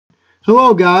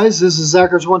Hello guys, this is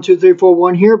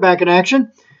Zakkers12341 here, back in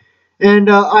action.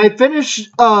 And I finished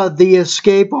the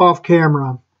escape off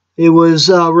camera. It was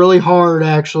really hard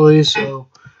actually, so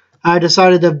I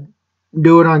decided to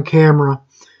do it on camera.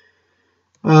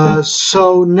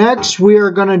 So next we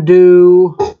are going to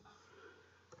do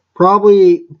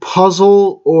probably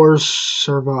puzzle or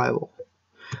survival.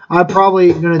 I'm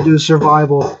probably going to do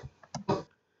survival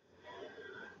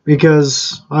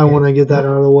because I want to get that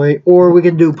out of the way. Or we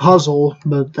can do puzzle,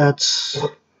 but that's...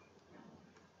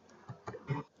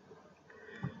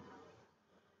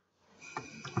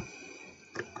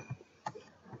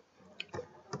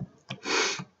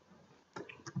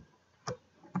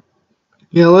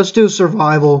 Yeah, let's do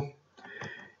survival.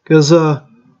 Because, ooh,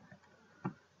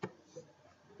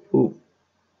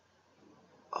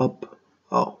 up,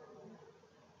 oh.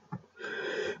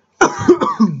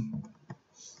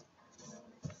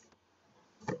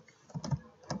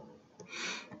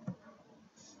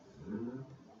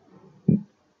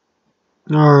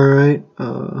 Alright,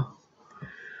 let's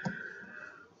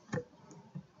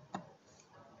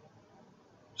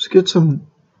get some,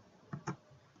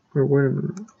 or wait a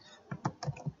minute.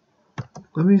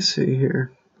 Let me see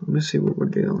here. Let me see what we're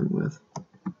dealing with.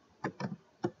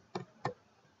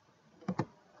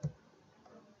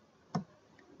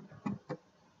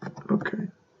 Okay.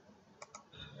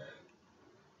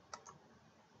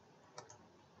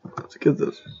 Let's get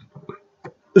this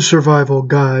survival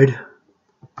guide.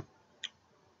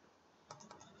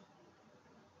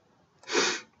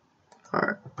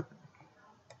 Alright.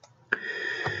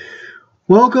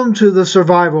 Welcome to the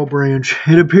survival branch.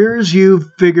 It appears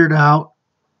you've figured out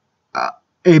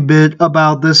a bit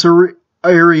about this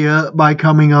area by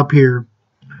coming up here.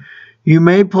 You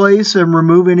may place and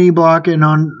remove any block in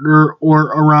under or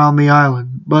around the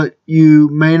island, but you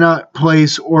may not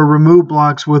place or remove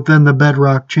blocks within the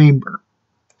bedrock chamber.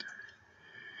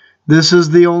 This is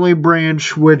the only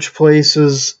branch which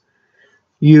places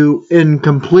you in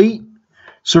complete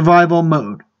survival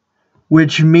mode,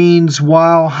 which means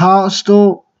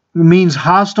hostile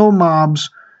mobs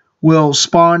will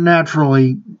spawn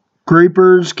naturally.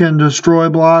 Creepers can destroy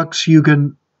blocks. You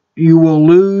will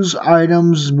lose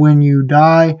items when you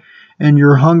die, and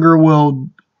your hunger will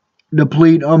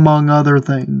deplete, among other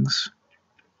things.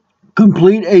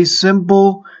 Complete a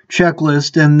simple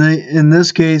checklist, in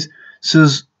this case,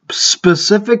 says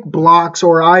specific blocks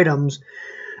or items.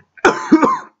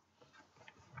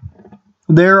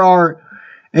 There are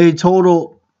a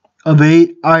total of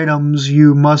 8 items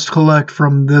you must collect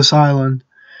from this island.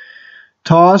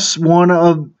 Toss one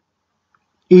of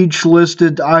each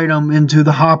listed item into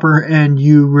the hopper and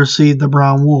you receive the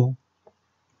brown wool.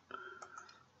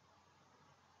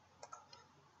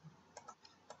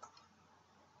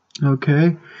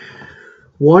 Okay.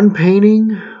 1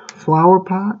 painting, flower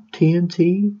pot,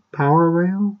 TNT, power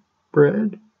rail,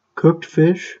 bread, cooked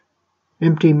fish,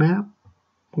 empty map,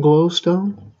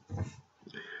 glowstone.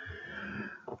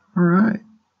 Alright.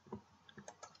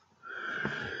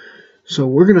 So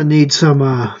we're going to need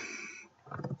some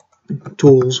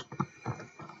tools.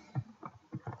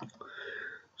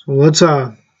 So let's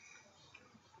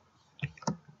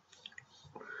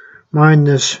mine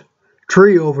this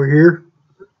tree over here.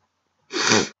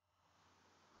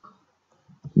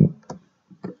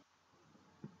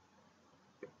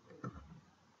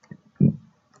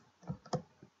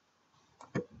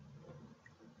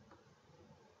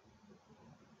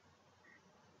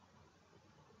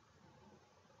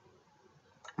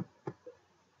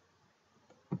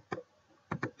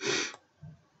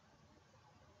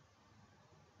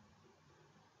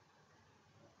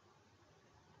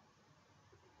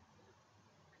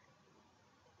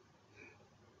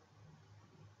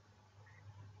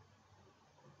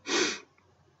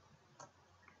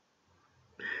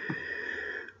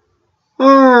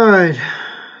 Alright.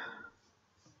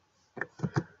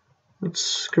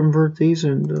 Let's convert these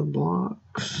into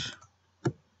blocks.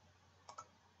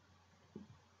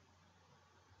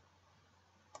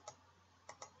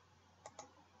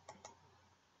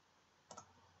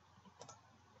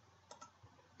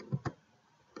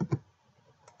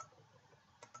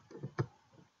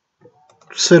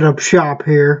 Set up shop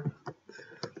here.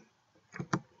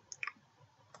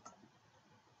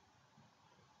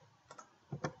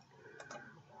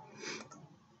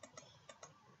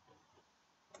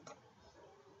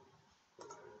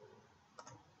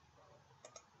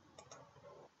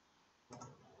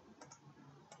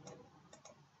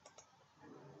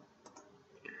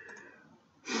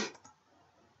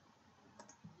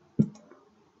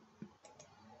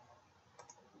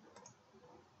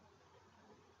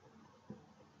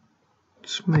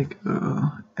 Let's make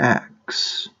a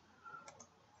axe.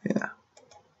 Yeah.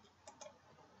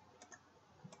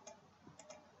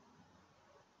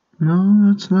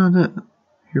 That's not it.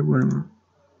 Here, wait a minute.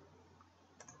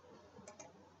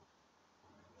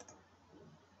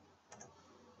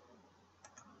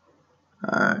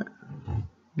 Alright.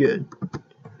 Good.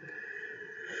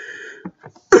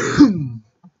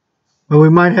 Well, we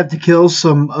might have to kill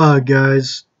some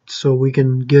guys so we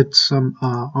can get some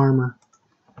armor.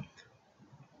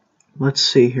 Let's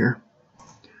see here.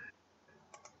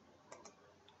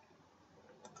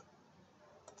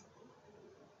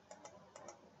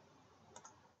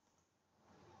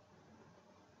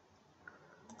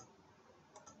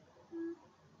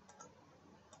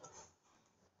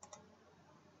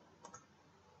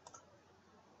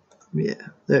 Yeah,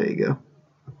 there you go.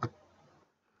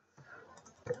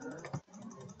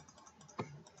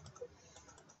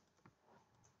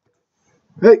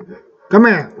 Hey, come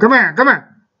here, come here, come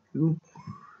here.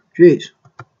 Jeez.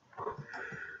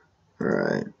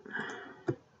 Alright.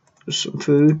 There's some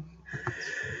food.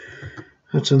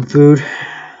 That's some food.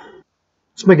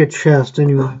 Let's make a chest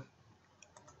anyway.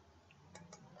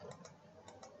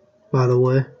 By the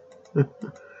way.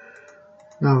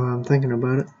 Now that I'm thinking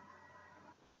about it.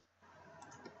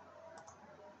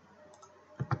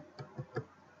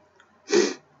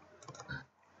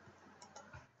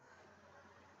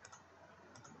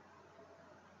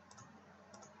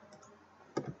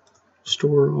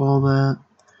 Store all that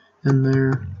in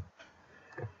there.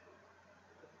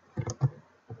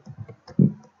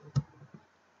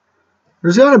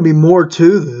 There's got to be more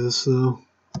to this, though.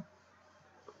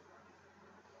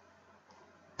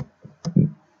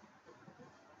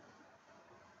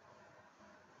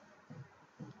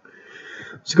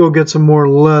 Let's go get some more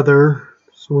leather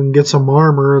so we can get some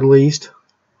armor at least.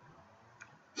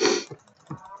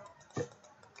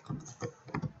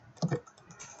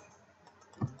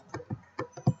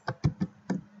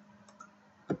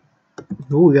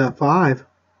 Oh, we got 5.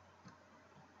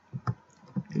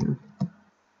 Come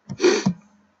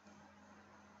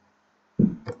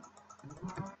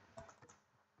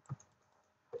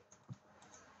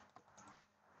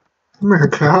here,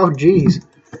 cow. Jeez.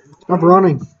 Stop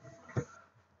running.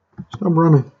 Stop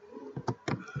running.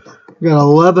 We got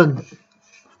 11.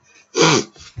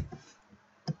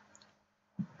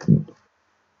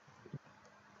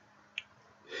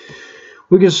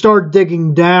 We can start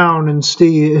digging down and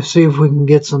see if we can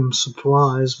get some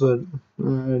supplies, but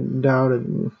I doubt it.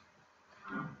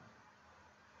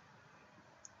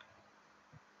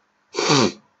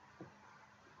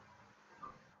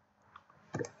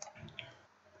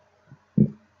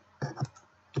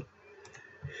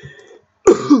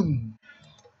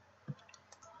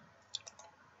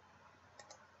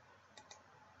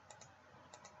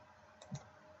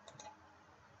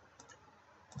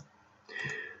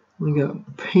 We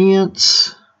got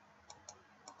pants,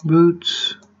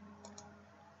 boots,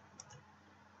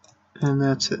 and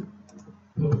that's it.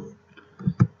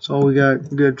 That's all we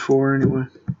got good for anyway.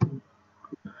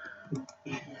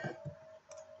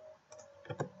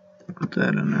 Put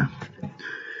that in there.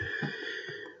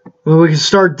 Well, we can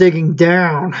start digging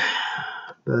down,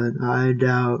 but I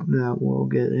doubt that we'll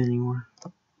get anywhere.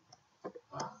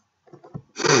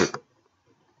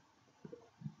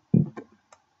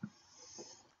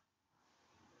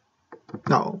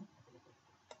 No.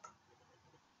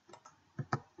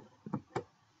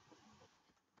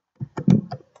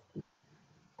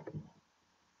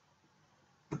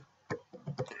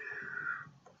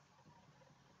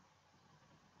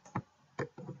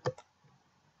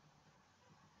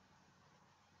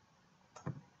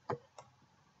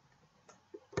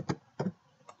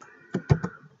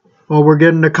 Well, we're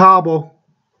getting to cobble.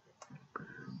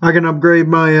 I can upgrade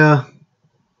my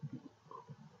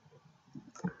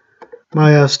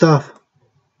stuff.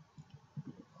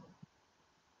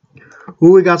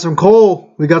 Ooh, we got some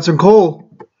coal. We got some coal.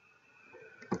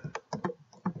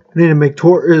 I need to make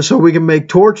so we can make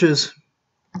torches.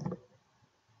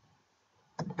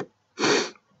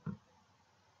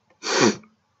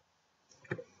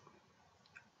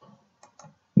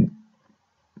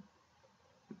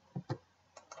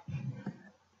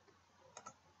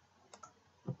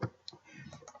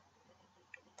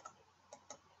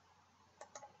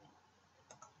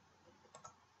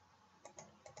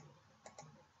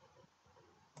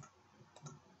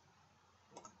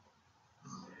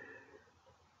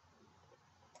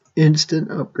 Instant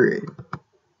upgrade.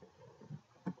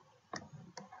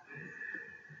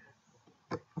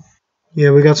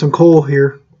 Yeah, we got some coal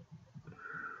here.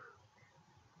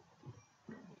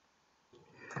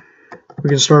 We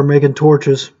can start making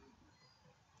torches.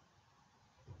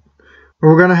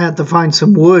 We're gonna have to find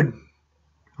some wood.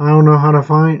 I don't know how to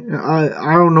find.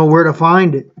 I don't know where to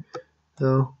find it.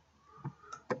 So,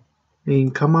 I mean,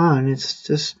 come on, it's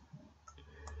just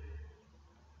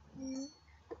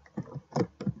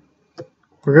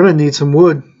We're gonna need some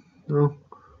wood, though.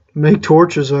 Make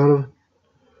torches out of it.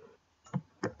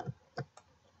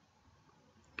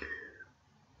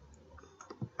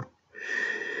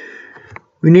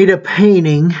 We need a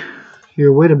painting.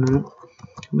 Here, wait a minute.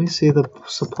 Let me see the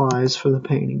supplies for the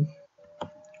painting.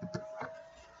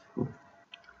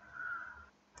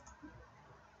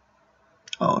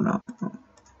 Oh, no.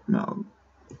 No.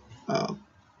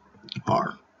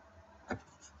 R.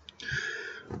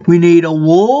 We need a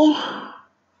wool.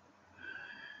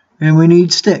 And we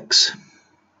need sticks.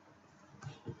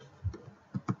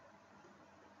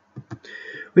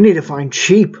 We need to find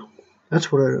sheep.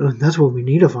 That's what we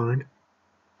need to find.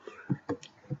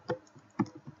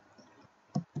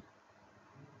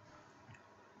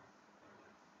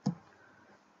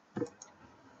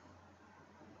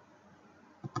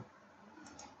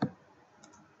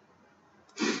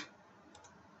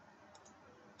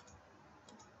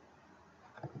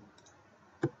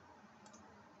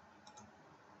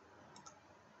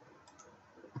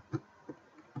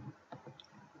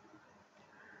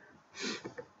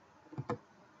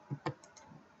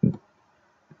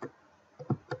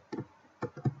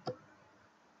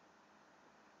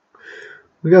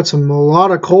 We got a lot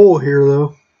of coal here,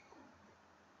 though.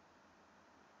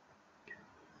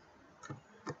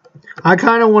 I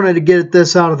kind of wanted to get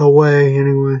this out of the way,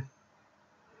 anyway.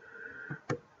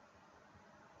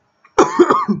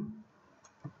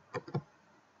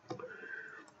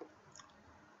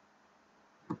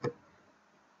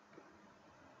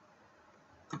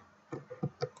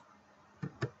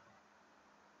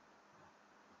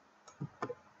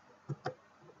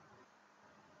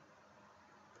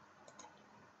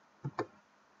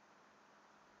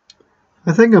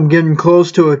 I think I'm getting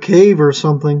close to a cave or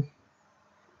something.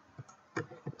 I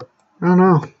don't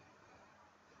know.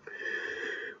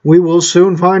 We will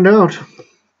soon find out.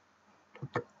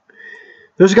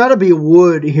 There's got to be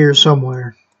wood here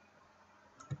somewhere.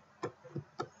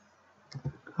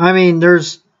 I mean,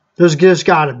 there's just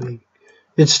got to be.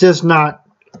 It's just not.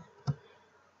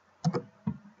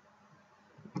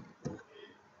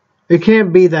 It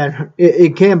can't be that.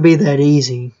 It can't be that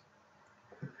easy.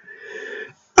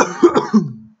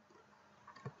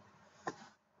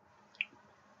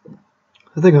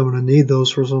 I think I'm gonna need those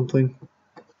for something.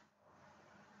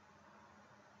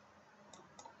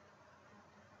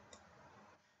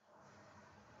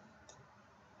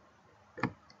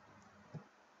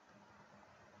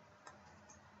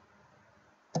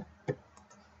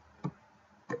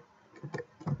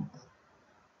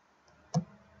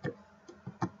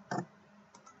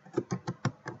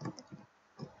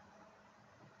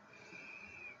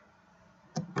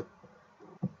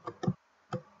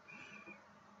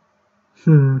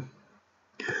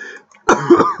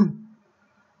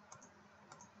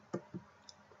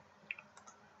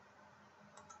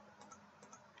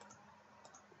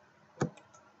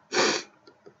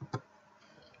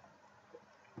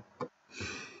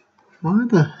 Why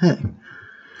the heck?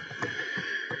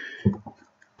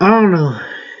 I don't know.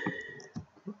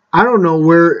 I don't know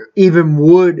where even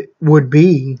wood would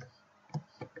be.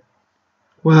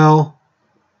 Well,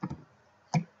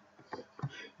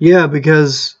 yeah,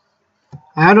 because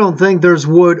I don't think there's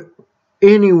wood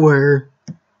anywhere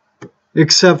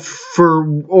except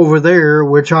for over there,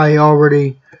 which I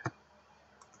already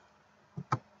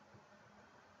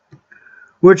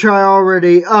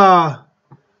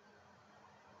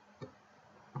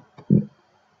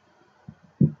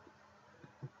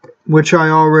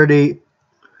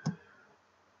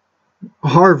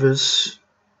harvested,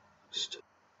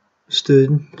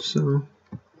 so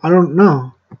I don't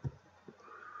know.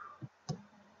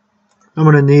 I'm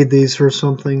gonna need these for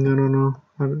something. I don't know.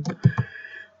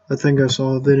 I think I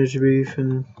saw vintage beef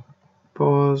and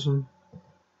paws and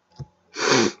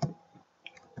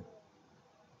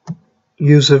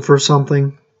use it for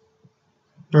something,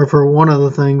 or for one of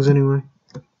the things anyway.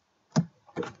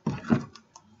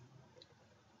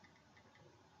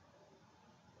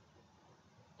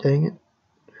 Dang it.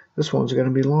 This one's gonna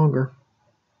be longer.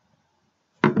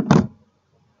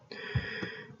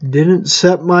 Didn't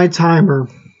set my timer.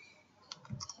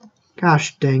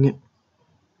 Gosh dang it.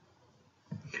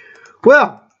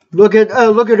 Well, look at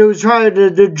who's trying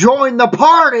to join the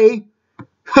party.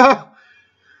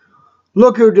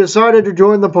 Look who decided to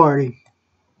join the party.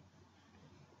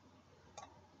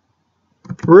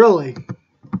 Really?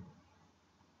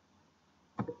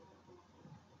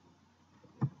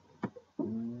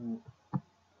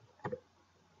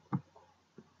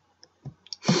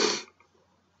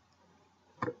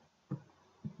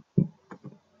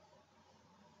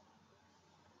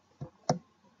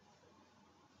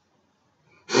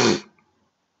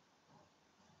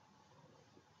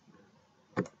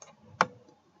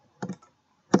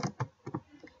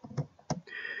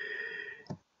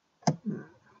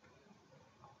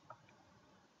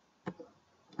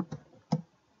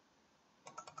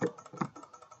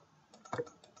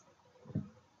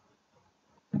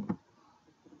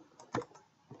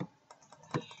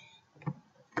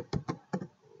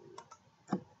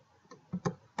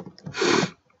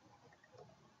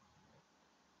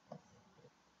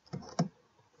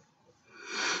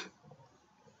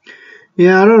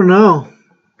 Yeah, I don't know.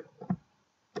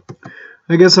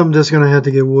 I guess I'm just gonna have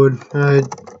to get wood.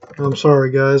 I'm sorry,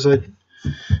 guys.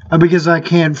 Because I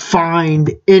can't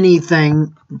find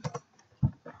anything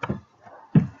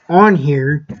on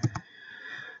here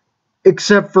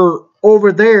except for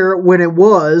over there when it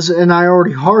was, and I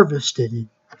already harvested it.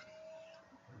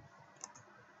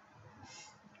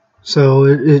 So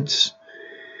it's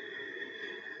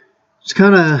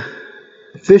kind of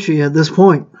fishy at this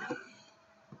point.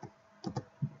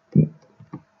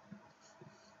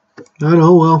 I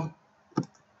know, well.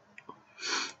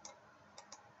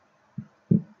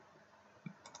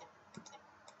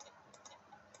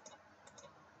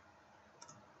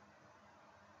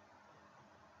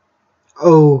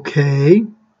 Okay.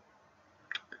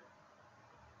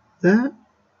 That?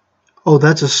 Oh,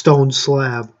 that's a stone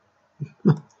slab.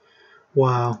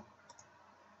 Wow.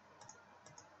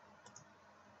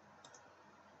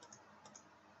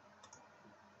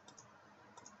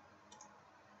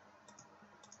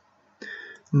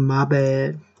 My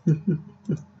bad.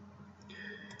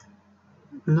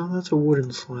 No, that's a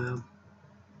wooden slab.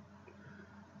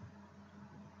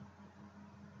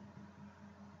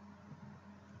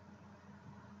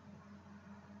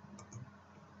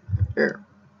 There.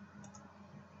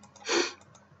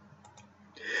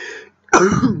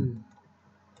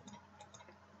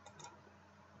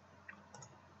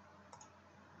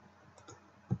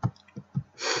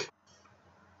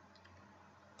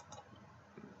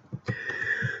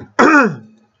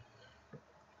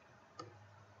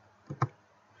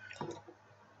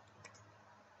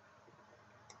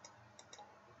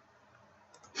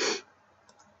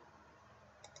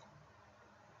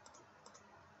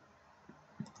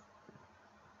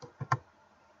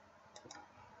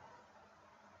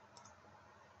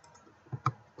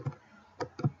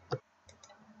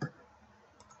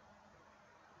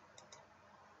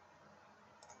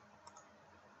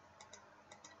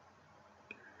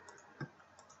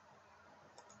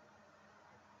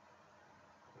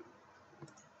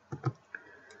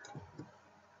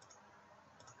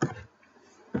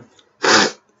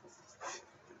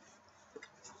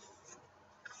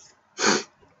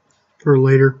 For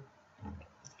later.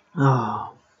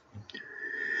 Oh.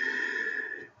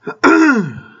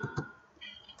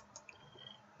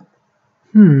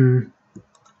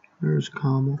 There's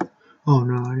Camel. Oh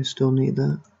no, I still need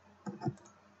that.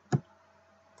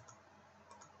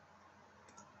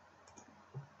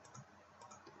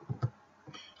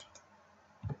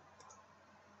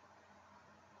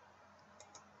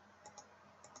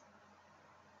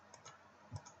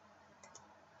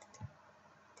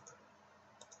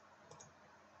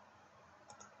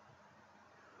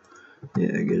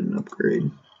 Yeah, get an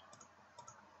upgrade.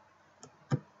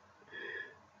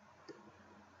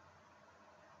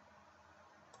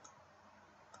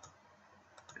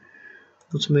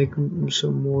 Let's make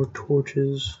some more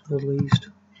torches, at least.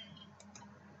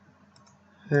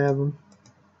 Have them.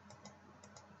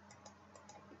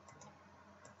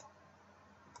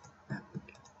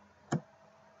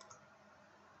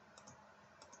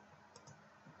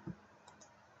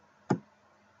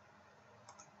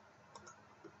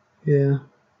 Yeah,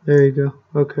 there you go.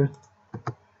 Okay.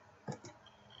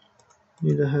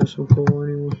 Need to have some coal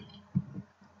anyway.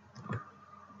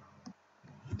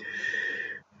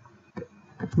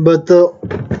 But the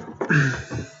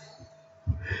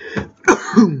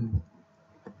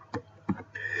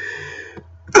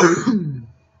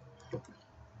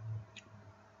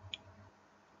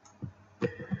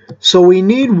so we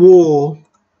need wool.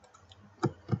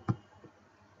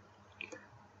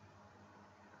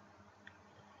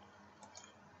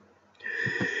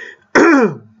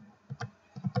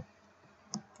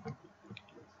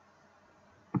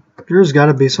 There's got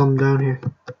to be something down here.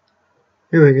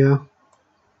 Here we go.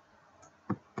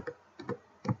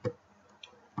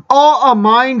 Oh, a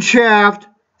mine shaft.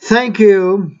 Thank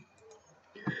you.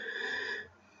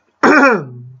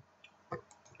 A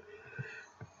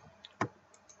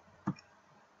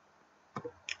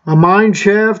mine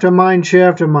shaft, a mine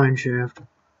shaft, a mine shaft.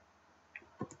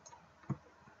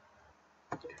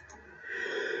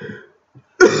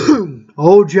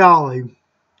 Oh, jolly.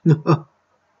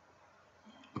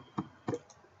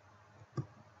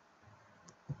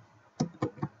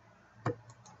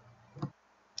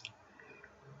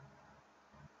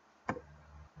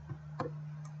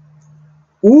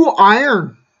 Ooh,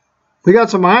 iron. We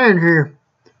got some iron here.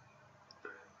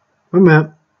 Wait a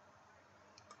minute.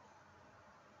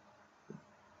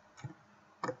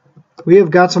 We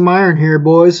have got some iron here,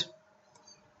 boys.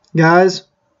 Guys.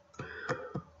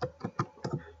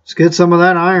 Let's get some of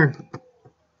that iron.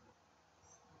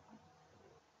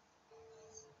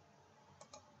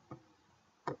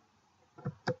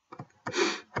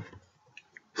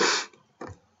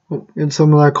 Oh, get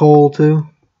some of that coal too.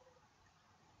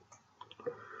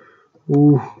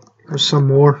 Ooh, there's some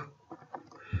more.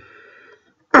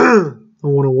 I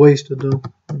don't want to waste it though.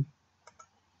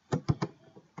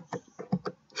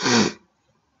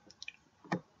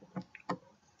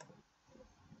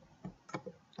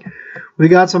 We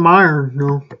got some iron.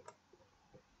 No.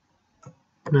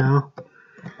 Now.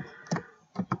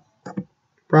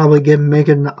 Probably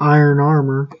making the iron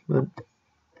armor, but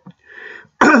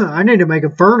I need to make a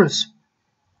furnace.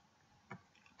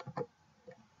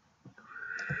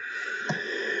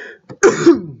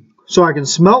 So I can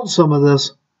smelt some of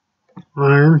this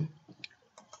iron.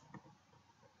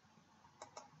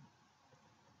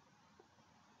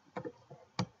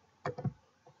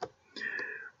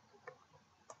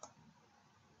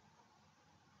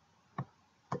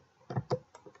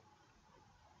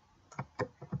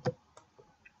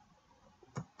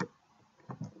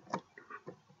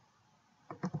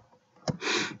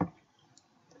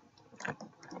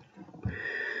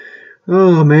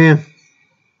 Oh man.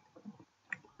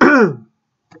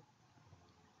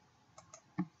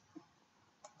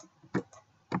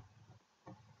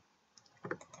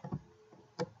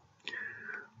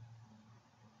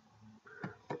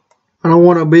 I don't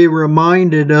want to be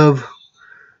reminded of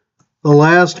the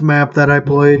last map that I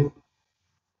played.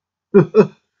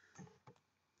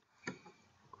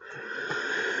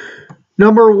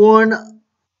 Number one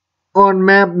on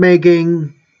map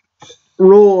making,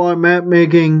 rule on map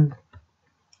making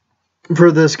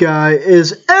for this guy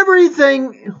is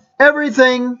everything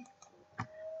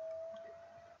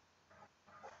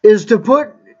is to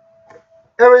put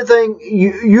everything,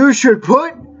 you should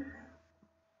put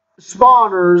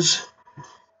spawners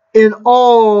in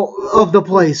all of the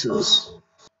places.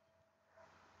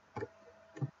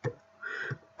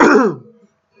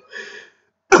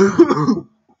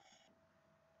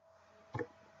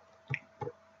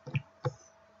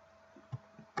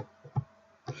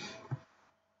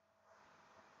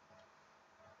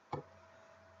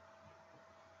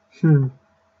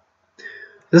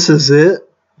 This is it.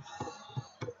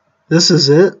 This is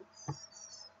it.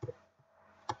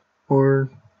 Or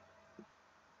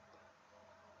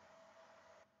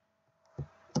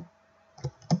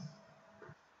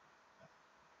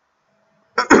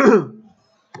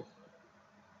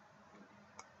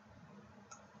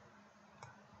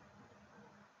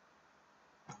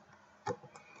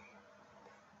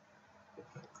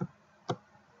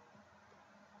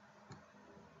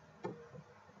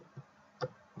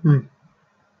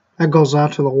that goes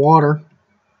out to the water.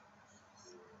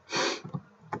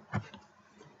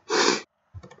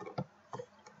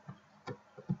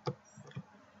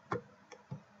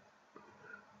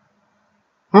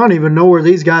 I don't even know where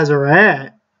these guys are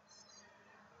at.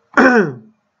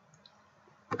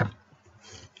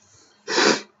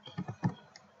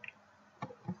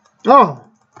 Oh.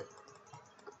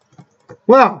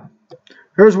 Well,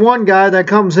 there's one guy that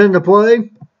comes into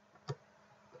play.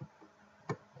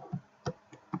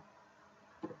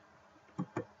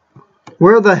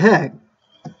 Where the heck?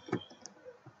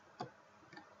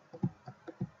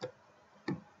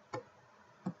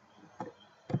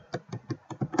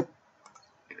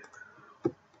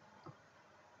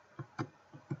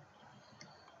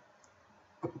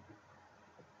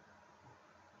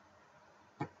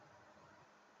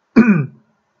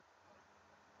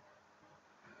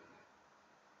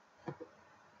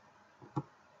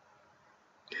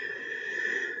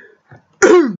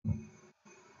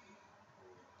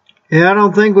 Yeah, I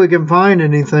don't think we can find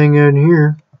anything in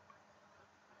here.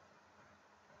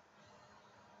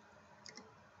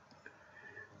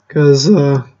 Because,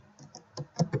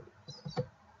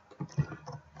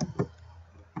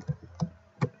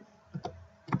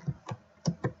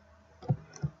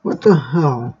 what the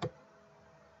hell?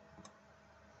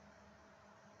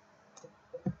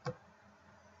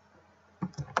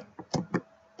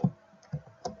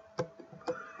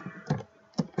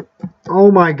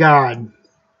 Oh my God.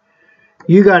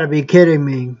 You gotta be kidding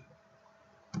me.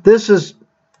 This is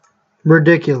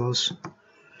ridiculous.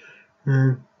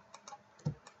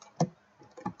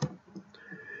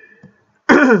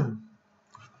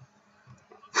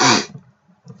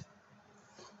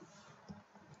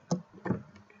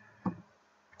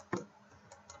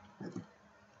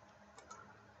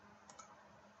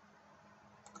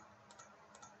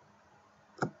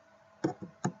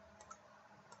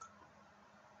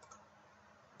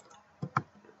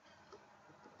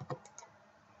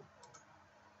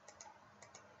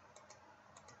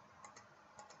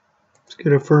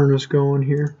 Get a furnace going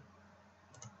here.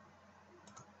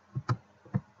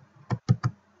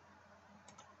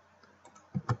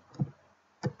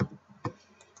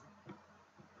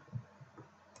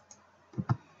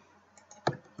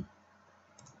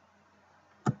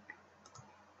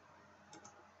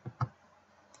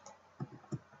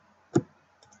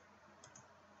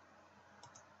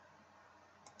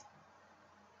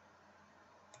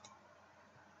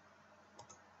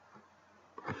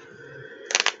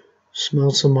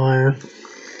 Smelt some iron.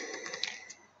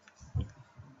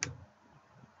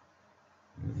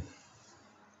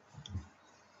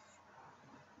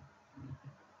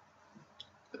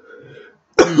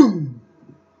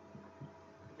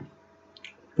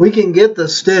 We can get the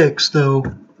sticks though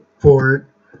for it,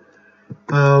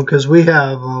 because we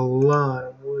have a lot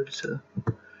of wood.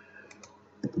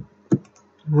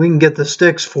 We can get the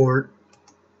sticks for it.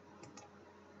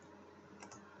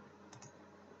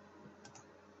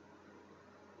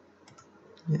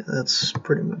 Yeah, that's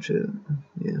pretty much it.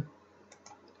 Yeah.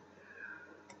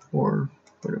 Or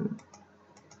whatever.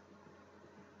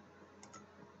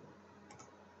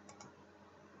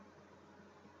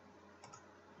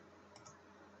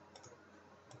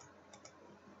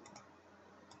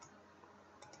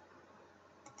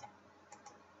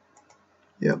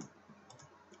 Yep.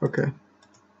 Okay.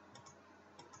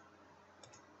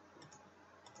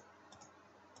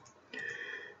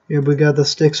 Yeah, we got the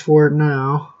sticks for it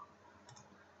now.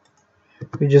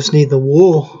 We just need the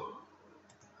wool.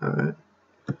 Alright.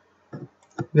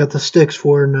 We got the sticks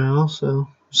for it now, so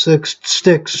 6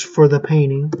 sticks for the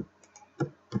painting.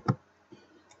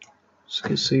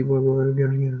 Let's see what we're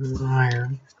gonna get an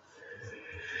iron.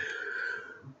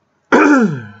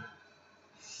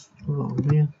 Oh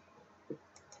man.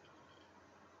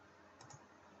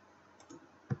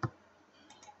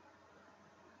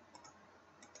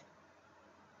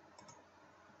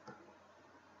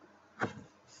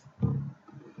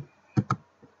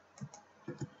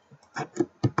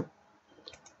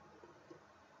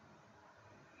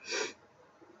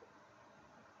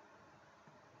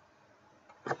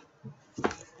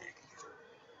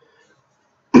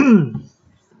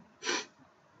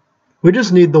 We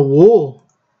just need the wool.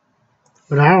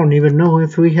 But I don't even know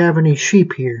if we have any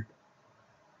sheep here.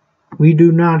 We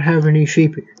do not have any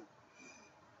sheep here.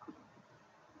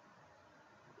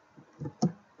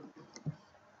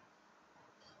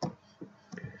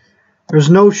 There's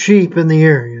no sheep in the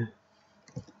area.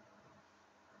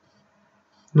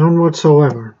 None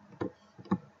whatsoever.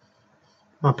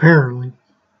 Apparently.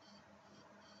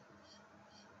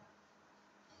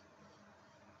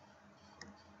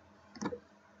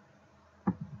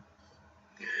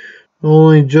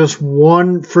 Only just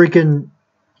one freaking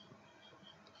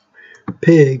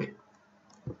pig.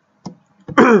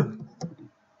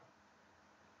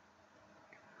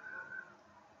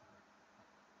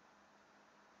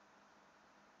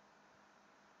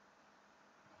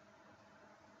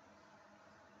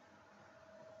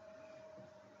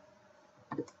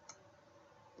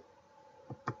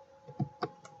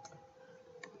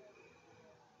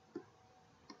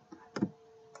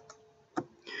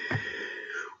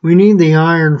 We need the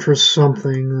iron for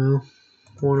something, though.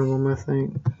 One of them, I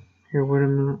think. Here, wait a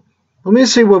minute. Let me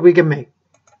see what we can make.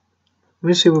 Let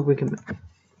me see what we can make.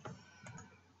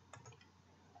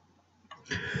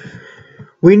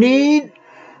 We need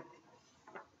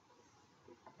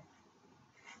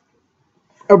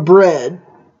a bread,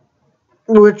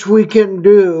 which we can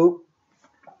do.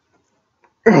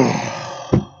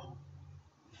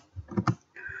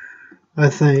 I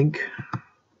think.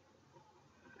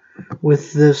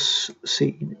 With this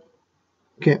seed.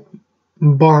 Okay.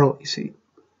 Barley seed.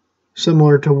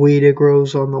 Similar to wheat, it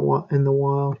grows on in the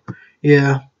wild.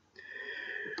 Yeah.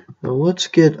 Now let's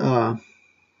get a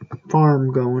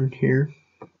farm going here.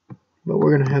 But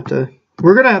we're gonna have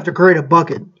to create a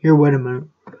bucket. Here, wait a minute.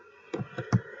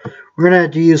 We're gonna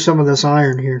have to use some of this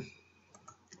iron here.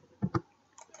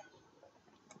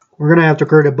 We're gonna have to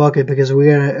create a bucket because we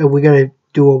gotta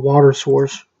do a water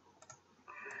source.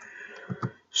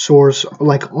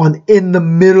 Like in the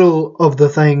middle of the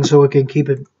thing so it can keep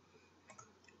it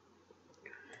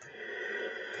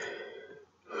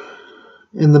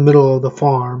in the middle of the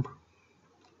farm.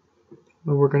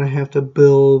 But we're gonna have to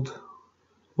build,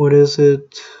 what is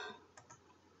it?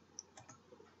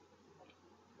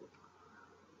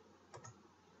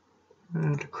 I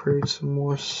have to create some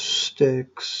more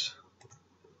sticks.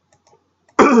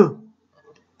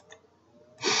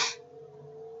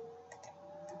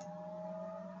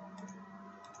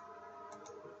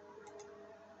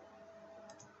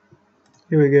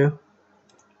 Here we go.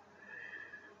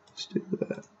 Let's do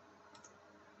that.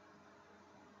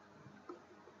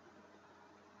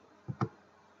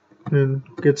 and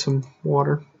get some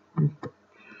water.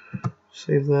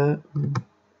 Save that.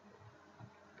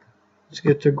 Let's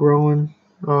get to growing.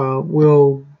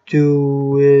 We'll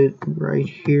do it right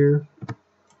here.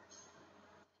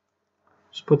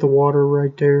 Just put the water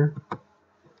right there.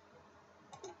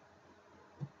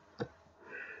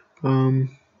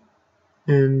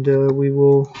 And we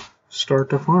will start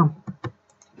the farm.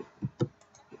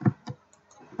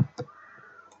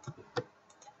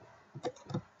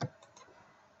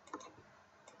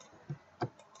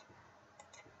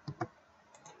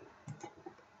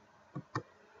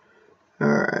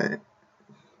 Alright.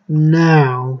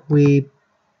 Now we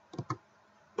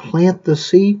plant the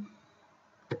seed.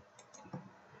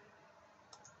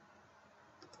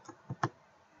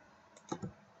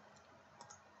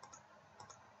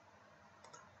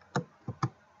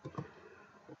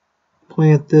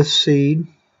 Plant this seed.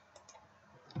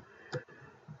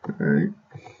 Alright.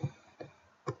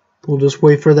 We'll just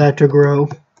wait for that to grow.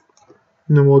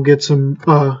 And then we'll get some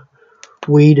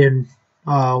wheat and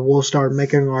we'll start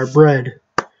making our bread.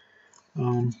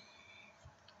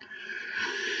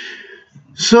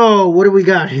 So, what do we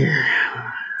got here?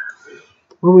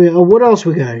 What else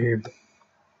we got here?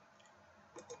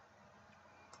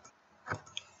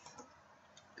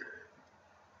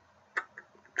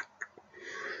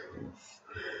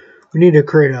 We need to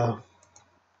create a...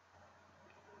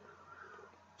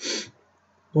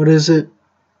 What is it?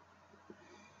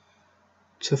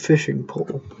 It's a fishing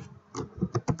pole.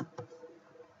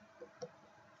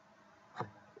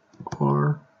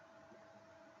 R.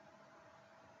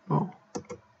 Oh.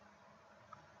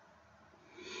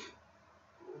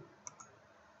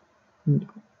 No,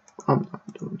 I'm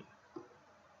not doing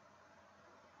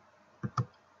it.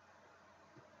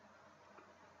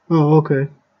 Oh, okay.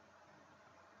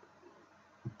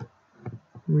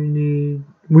 We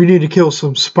need to kill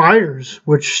some spiders,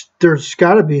 which there's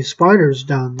got to be spiders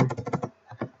down there.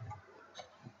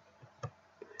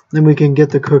 Then we can get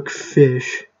the cooked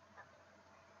fish.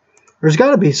 There's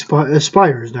got to be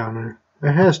spiders down there.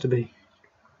 There has to be.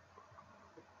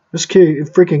 This kid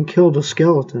freaking killed a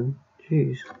skeleton.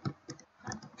 Jeez.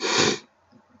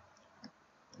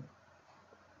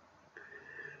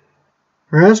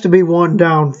 There has to be one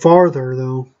down farther,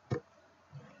 though.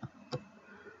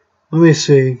 Let me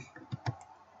see.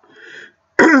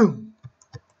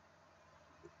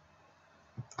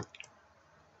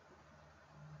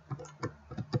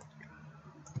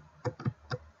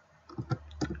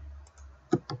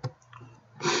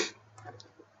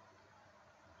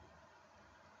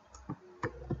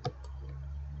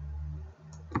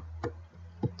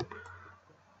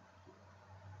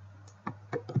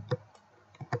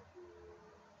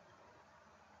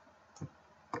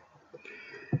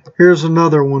 Here's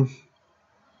another one.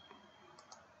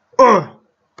 Ugh.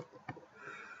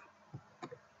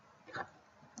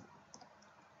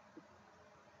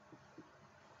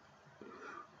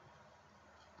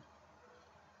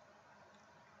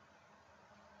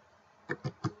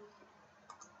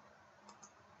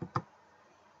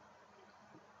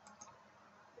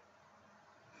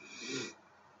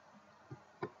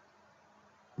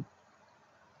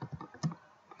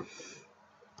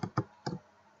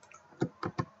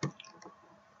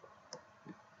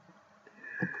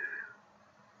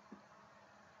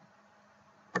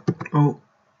 Oh,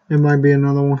 it might be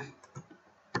another one.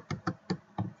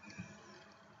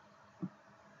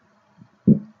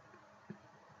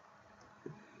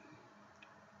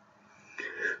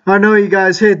 I know you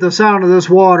guys hate the sound of this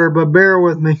water, but bear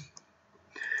with me.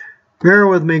 Bear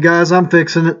with me, guys. I'm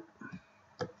fixing it.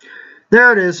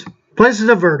 There it is. Places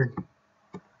averted.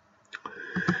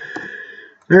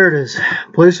 There it is.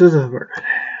 Places averted.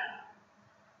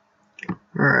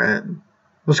 Alright.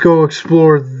 Let's go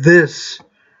explore this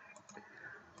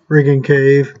friggin'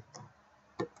 cave.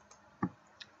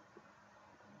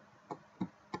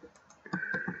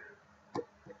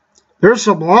 There's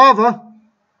some lava.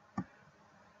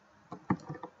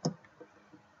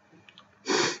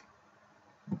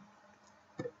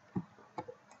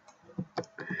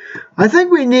 I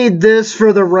think we need this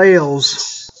for the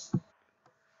rails.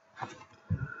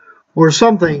 Or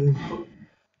something.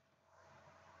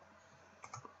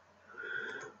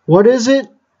 What is it?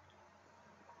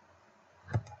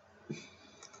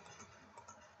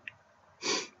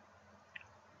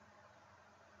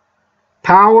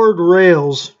 Powered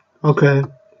rails. Okay.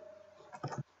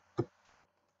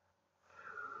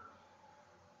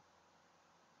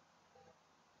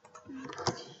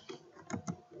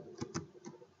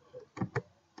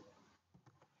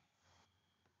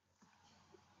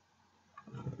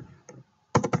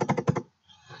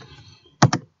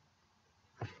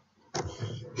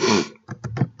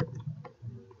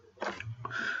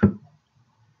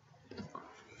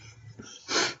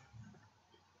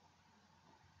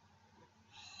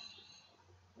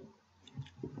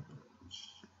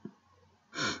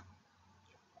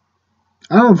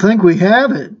 I don't think we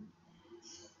have it.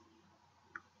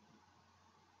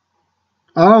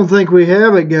 I don't think we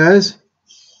have it, guys.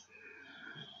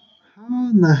 How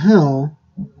in the hell?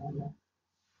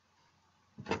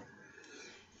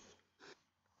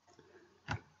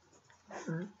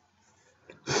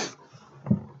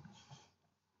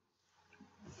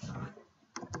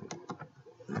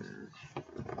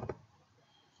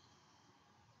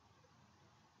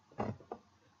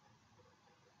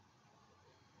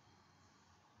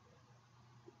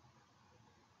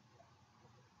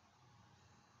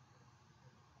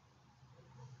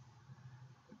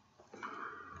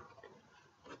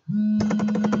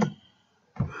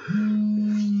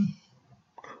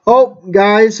 Oh,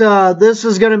 guys, this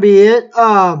is going to be it.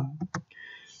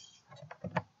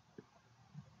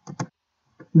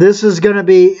 This is going to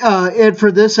be it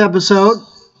for this episode,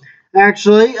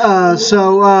 actually. Like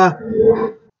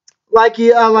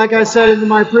I said in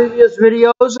my previous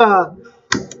videos,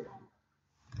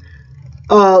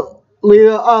 uh,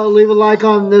 leave a like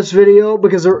on this video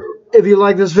because if you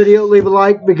like this video, leave a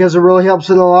like because it really helps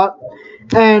it a lot.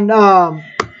 And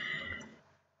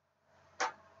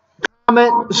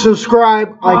comment,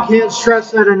 subscribe. I can't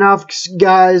stress that enough,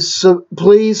 guys. So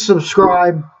please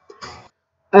subscribe.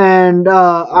 And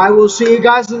I will see you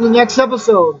guys in the next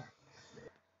episode.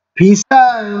 Peace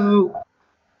out.